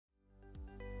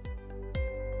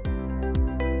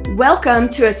Welcome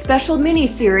to a special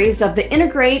mini-series of the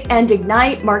Integrate and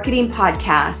Ignite Marketing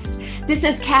Podcast. This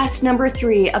is cast number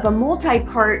 3 of a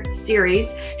multi-part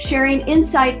series sharing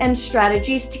insight and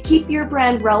strategies to keep your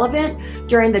brand relevant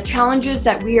during the challenges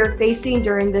that we are facing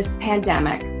during this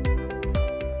pandemic.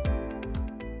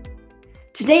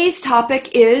 Today's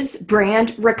topic is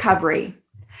brand recovery.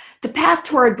 The path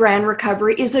toward brand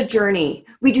recovery is a journey.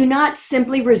 We do not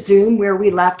simply resume where we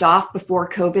left off before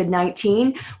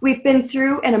COVID-19. We've been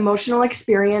through an emotional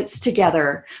experience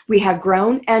together. We have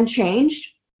grown and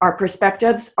changed. Our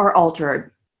perspectives are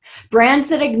altered. Brands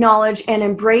that acknowledge and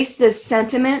embrace this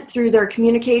sentiment through their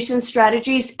communication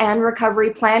strategies and recovery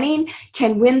planning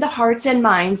can win the hearts and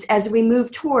minds as we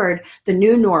move toward the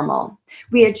new normal.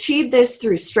 We achieve this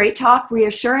through straight talk,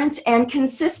 reassurance, and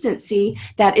consistency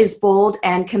that is bold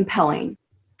and compelling.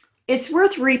 It's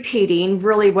worth repeating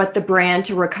really what the brand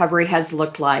to recovery has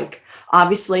looked like.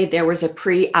 Obviously, there was a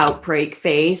pre-outbreak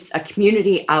phase, a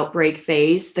community outbreak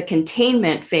phase, the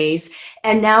containment phase,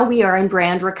 and now we are in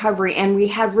brand recovery, and we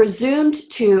have resumed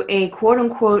to a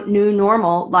quote-unquote new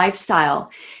normal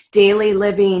lifestyle. Daily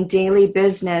living, daily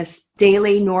business,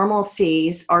 daily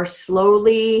normalcies are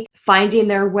slowly finding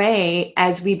their way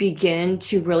as we begin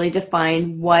to really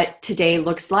define what today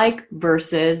looks like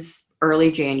versus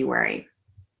early January.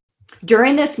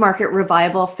 During this market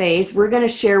revival phase, we're going to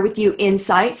share with you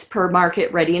insights per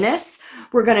market readiness.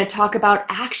 We're going to talk about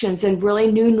actions and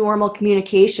really new normal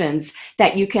communications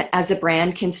that you can, as a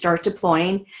brand, can start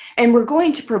deploying. And we're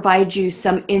going to provide you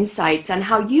some insights on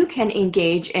how you can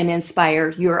engage and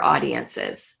inspire your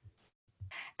audiences.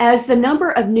 As the number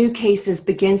of new cases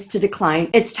begins to decline,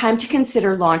 it's time to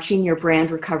consider launching your brand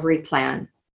recovery plan.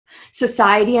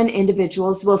 Society and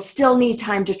individuals will still need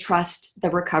time to trust the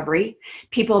recovery.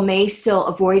 People may still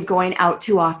avoid going out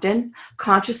too often,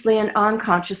 consciously and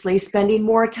unconsciously spending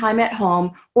more time at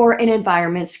home or in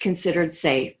environments considered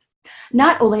safe.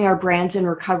 Not only are brands in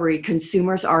recovery,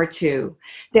 consumers are too.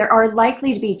 There are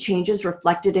likely to be changes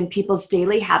reflected in people's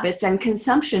daily habits and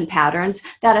consumption patterns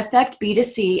that affect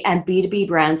B2C and B2B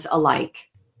brands alike.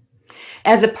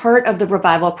 As a part of the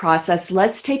revival process,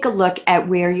 let's take a look at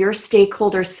where your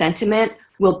stakeholder sentiment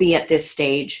will be at this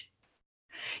stage.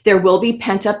 There will be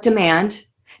pent-up demand.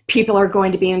 People are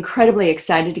going to be incredibly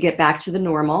excited to get back to the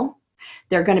normal.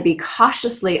 They're going to be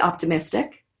cautiously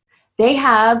optimistic. They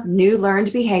have new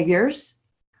learned behaviors.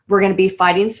 We're going to be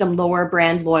fighting some lower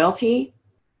brand loyalty.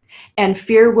 And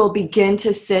fear will begin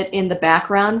to sit in the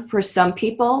background for some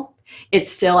people. It's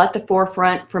still at the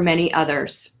forefront for many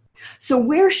others. So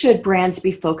where should brands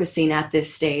be focusing at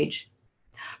this stage?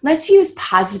 Let's use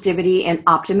positivity and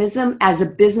optimism as a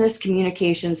business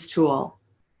communications tool.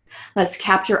 Let's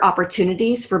capture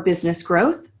opportunities for business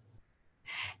growth.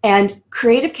 And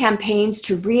creative campaigns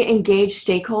to re-engage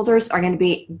stakeholders are going to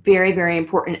be very, very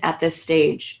important at this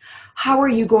stage. How are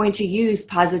you going to use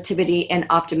positivity and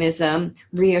optimism,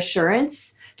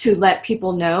 reassurance, to let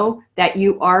people know that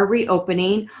you are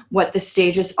reopening, what the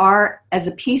stages are as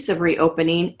a piece of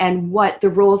reopening, and what the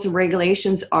rules and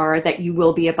regulations are that you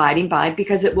will be abiding by,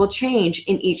 because it will change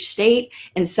in each state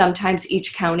and sometimes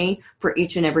each county for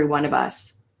each and every one of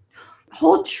us.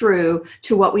 Hold true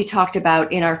to what we talked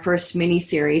about in our first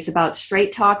mini-series about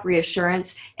straight talk,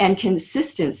 reassurance, and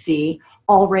consistency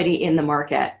already in the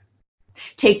market.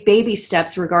 Take baby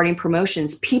steps regarding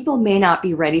promotions. People may not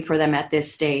be ready for them at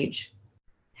this stage.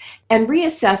 And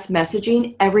reassess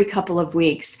messaging every couple of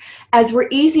weeks. As we're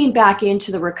easing back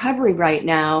into the recovery right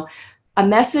now, a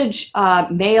message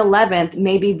May 11th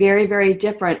may be very, very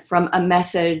different from a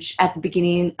message at the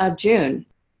beginning of June.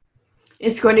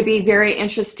 It's going to be very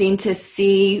interesting to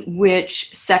see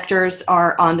which sectors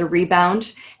are on the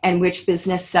rebound and which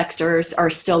business sectors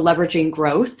are still leveraging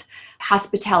growth.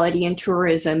 Hospitality and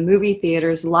tourism, movie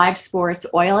theaters, live sports,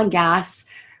 oil and gas,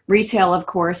 retail, of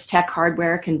course, tech,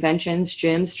 hardware, conventions,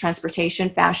 gyms, transportation,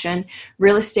 fashion,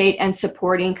 real estate, and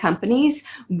supporting companies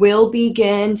will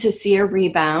begin to see a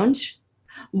rebound,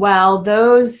 while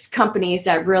those companies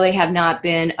that really have not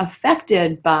been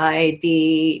affected by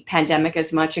the pandemic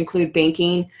as much include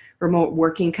banking, remote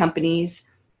working companies,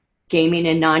 gaming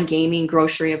and non-gaming,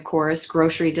 grocery, of course,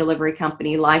 grocery delivery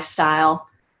company, lifestyle,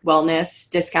 wellness,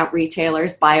 discount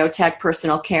retailers, biotech,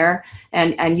 personal care,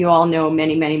 and you all know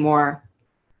many, many more.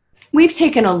 We've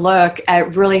taken a look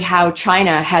at really how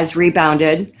China has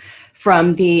rebounded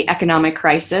from the economic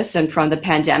crisis and from the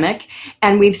pandemic,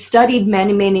 and we've studied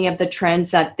many, many of the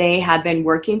trends that they have been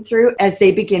working through as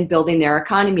they begin building their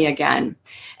economy again.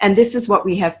 And this is what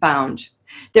we have found.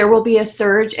 There will be a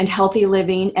surge in healthy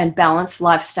living, and balanced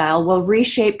lifestyle will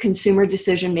reshape consumer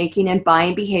decision-making and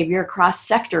buying behavior across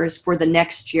sectors for the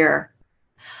next year.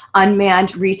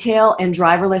 Unmanned retail and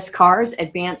driverless cars,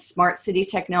 advanced smart city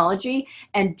technology,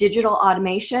 and digital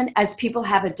automation as people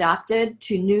have adapted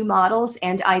to new models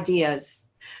and ideas.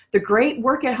 The great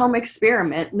work-at-home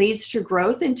experiment leads to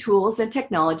growth in tools and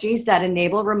technologies that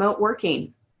enable remote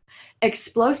working.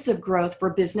 Explosive growth for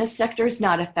business sectors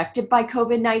not affected by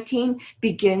COVID-19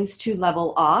 begins to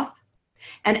level off.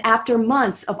 And after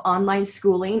months of online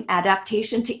schooling,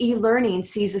 adaptation to e-learning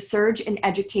sees a surge in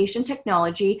education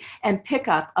technology and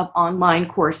pickup of online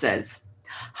courses.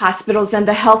 Hospitals and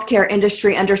the healthcare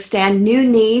industry understand new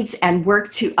needs and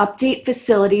work to update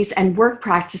facilities and work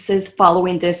practices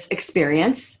following this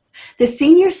experience. The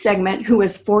senior segment, who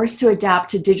was forced to adapt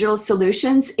to digital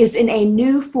solutions, is in a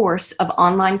new force of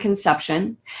online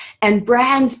consumption, and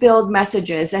brands build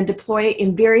messages and deploy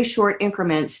in very short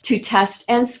increments to test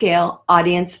and scale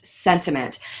audience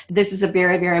sentiment. This is a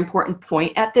very, very important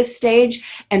point at this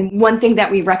stage. And one thing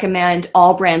that we recommend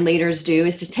all brand leaders do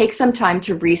is to take some time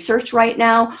to research right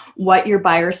now what your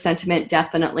buyer sentiment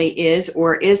definitely is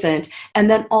or isn't. And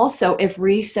then also, if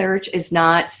research is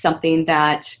not something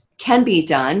that can be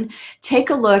done,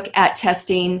 take a look at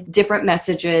testing different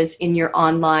messages in your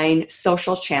online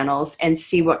social channels and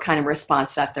see what kind of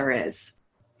response that there is.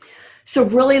 So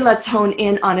really, let's hone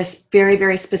in on a very,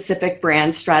 very specific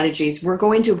brand strategies. We're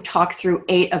going to talk through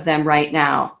 8 of them right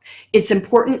now. It's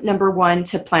important, number 1,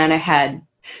 to plan ahead.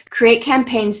 Create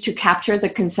campaigns to capture the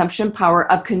consumption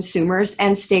power of consumers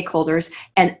and stakeholders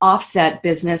and offset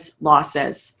business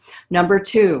losses. Number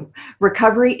 2,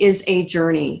 recovery is a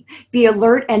journey. Be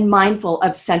alert and mindful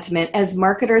of sentiment as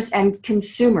marketers and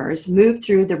consumers move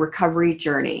through the recovery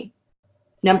journey.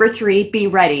 Number 3, be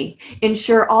ready.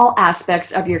 Ensure all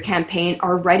aspects of your campaign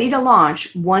are ready to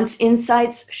launch once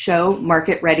insights show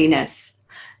market readiness.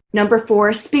 Number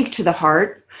 4, speak to the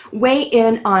heart. Weigh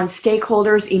in on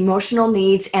stakeholders' emotional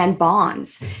needs and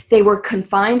bonds. They were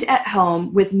confined at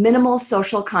home with minimal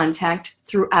social contact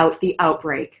throughout the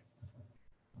outbreak.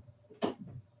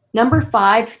 Number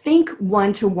 5, think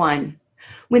one-to-one.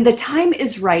 When the time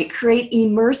is right, create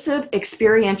immersive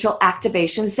experiential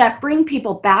activations that bring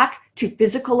people back to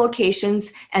physical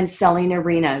locations and selling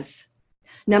arenas.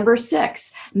 Number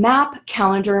 6, map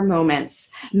calendar moments.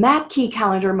 Map key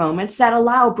calendar moments that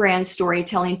allow brand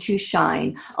storytelling to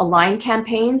shine. Align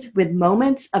campaigns with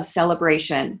moments of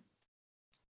celebration.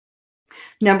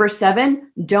 Number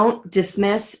 7, don't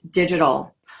dismiss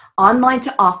digital. Online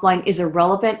to offline is a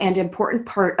relevant and important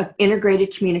part of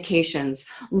integrated communications.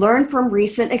 Learn from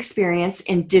recent experience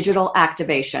in digital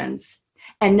activations.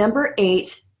 And number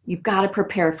 8, you've got to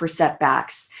prepare for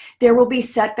setbacks. There will be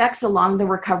setbacks along the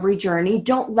recovery journey.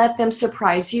 Don't let them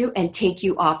surprise you and take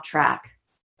you off track.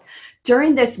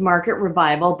 During this market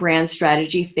revival brand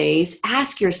strategy phase,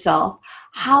 ask yourself,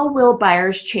 how will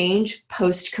buyers change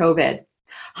post-COVID?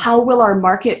 How will our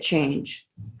market change?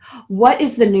 What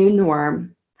is the new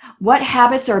norm? What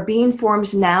habits are being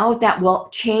formed now that will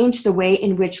change the way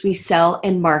in which we sell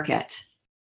and market?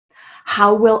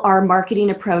 How will our marketing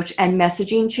approach and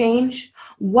messaging change?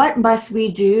 What must we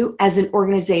do as an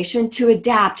organization to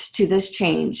adapt to this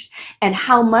change? And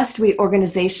how must we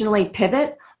organizationally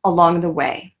pivot along the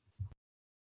way?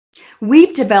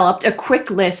 We've developed a quick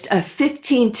list of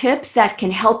 15 tips that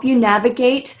can help you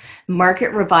navigate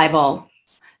market revival.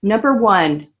 Number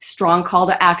 1, strong call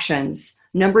to actions.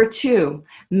 Number 2,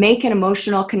 make an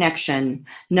emotional connection.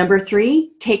 Number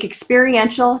 3, take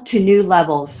experiential to new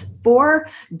levels. 4,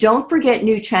 don't forget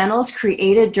new channels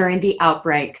created during the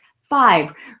outbreak.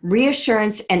 5,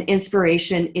 reassurance and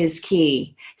inspiration is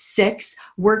key. 6,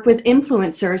 work with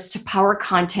influencers to power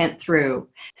content through.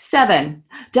 7,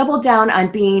 double down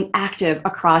on being active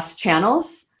across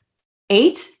channels.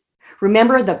 8,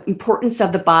 remember the importance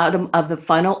of the bottom of the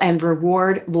funnel and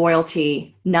reward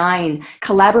loyalty. 9,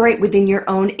 collaborate within your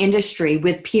own industry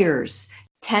with peers.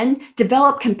 10,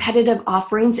 develop competitive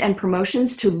offerings and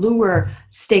promotions to lure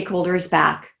stakeholders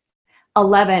back.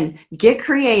 11, get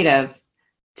creative.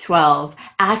 12,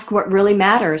 ask what really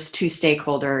matters to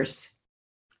stakeholders.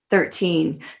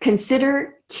 13,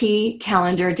 consider key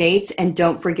calendar dates and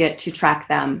don't forget to track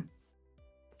them.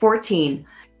 14,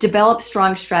 develop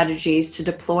strong strategies to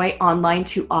deploy online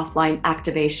to offline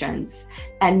activations.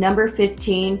 And number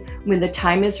 15, when the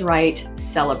time is right,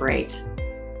 celebrate.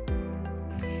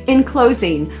 In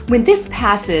closing, when this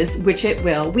passes, which it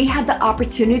will, we have the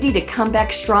opportunity to come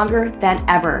back stronger than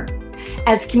ever.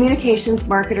 As communications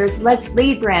marketers, let's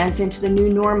lead brands into the new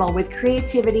normal with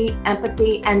creativity,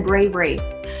 empathy, and bravery.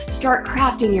 Start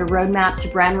crafting your roadmap to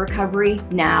brand recovery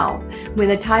now. When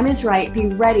the time is right, be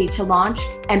ready to launch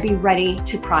and be ready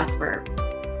to prosper.